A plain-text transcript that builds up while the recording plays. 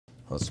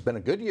Well, it's been a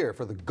good year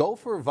for the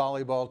Gopher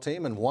volleyball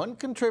team, and one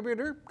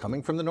contributor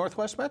coming from the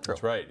Northwest Metro.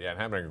 That's right, yeah, and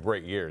having a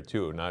great year,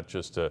 too. Not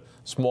just a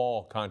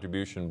small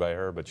contribution by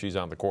her, but she's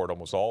on the court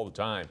almost all the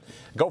time.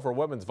 Gopher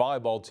women's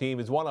volleyball team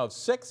is one of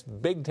 6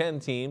 Big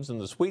Ten teams in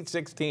the Sweet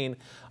 16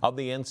 of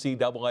the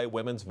NCAA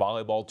women's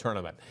volleyball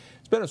tournament.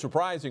 It's been a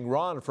surprising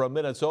run for a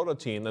Minnesota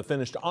team that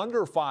finished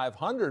under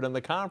 500 in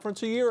the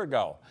conference a year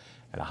ago.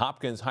 And a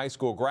Hopkins High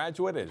School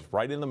graduate is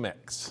right in the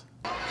mix.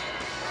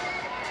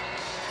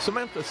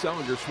 Samantha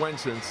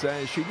Seliger-Swenson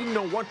says she didn't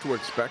know what to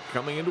expect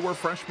coming into her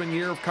freshman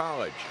year of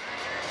college.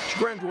 She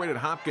graduated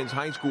Hopkins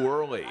High School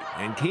early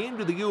and came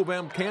to the U of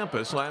M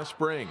campus last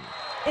spring.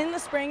 In the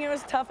spring, it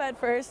was tough at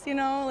first, you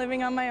know,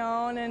 living on my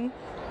own and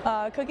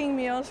cooking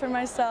meals for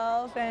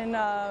myself and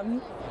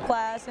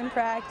class and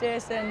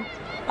practice and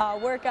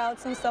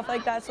workouts and stuff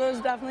like that. So it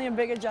was definitely a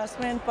big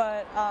adjustment,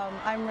 but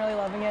I'm really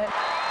loving it.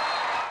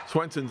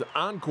 Swenson's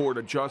on-court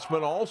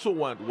adjustment also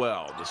went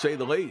well, to say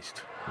the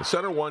least. The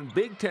center won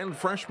Big Ten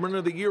Freshman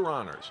of the Year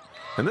honors,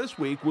 and this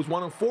week was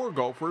one of 4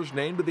 Gophers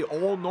named to the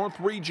All-North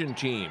Region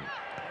team.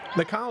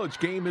 The college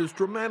game is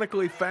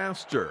dramatically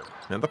faster,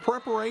 and the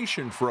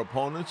preparation for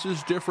opponents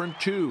is different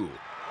too.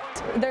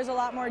 There's a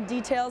lot more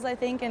details, I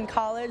think, in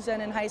college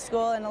than in high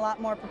school, and a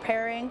lot more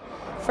preparing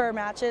for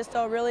matches,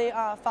 so really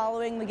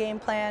following the game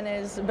plan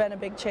has been a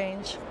big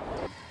change.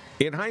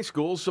 In high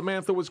school,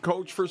 Samantha was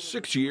coached for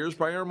 6 years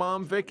by her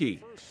mom,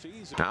 Vicki.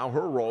 Now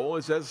her role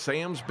is as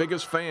Sam's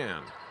biggest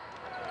fan.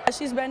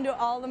 She's been to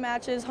all the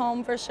matches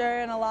home for sure,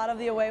 and a lot of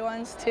the away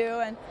ones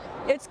too, and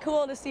it's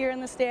cool to see her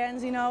in the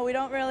stands. You know, we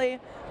don't really,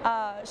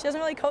 she doesn't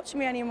really coach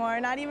me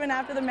anymore, not even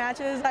after the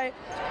matches. I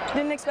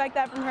didn't expect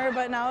that from her,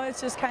 but now it's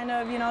just kind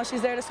of, you know,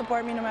 she's there to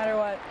support me no matter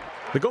what.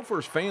 The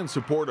Gophers' fan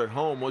support at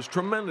home was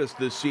tremendous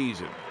this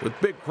season, with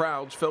big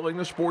crowds filling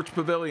the sports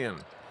pavilion.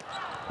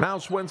 Now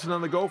Swenson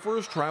and the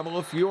Gophers travel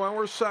a few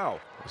hours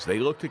south as they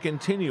look to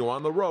continue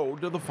on the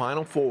road to the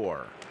Final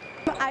Four.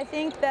 I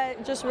think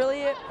that just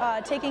really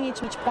taking each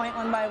point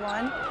one by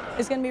one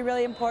is going to be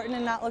really important,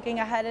 and not looking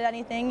ahead at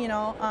anything. You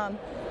know,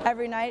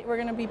 every night we're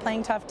going to be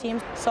playing tough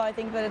teams, so I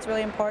think that it's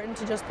really important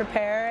to just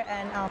prepare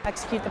and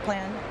execute the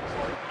plan.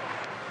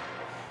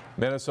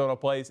 Minnesota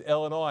plays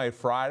Illinois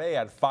Friday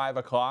at 5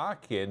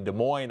 o'clock in Des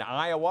Moines,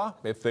 Iowa.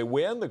 If they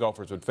win, the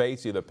Gophers would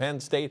face either Penn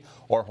State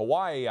or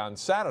Hawaii on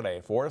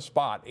Saturday for a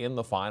spot in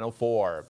the Final Four.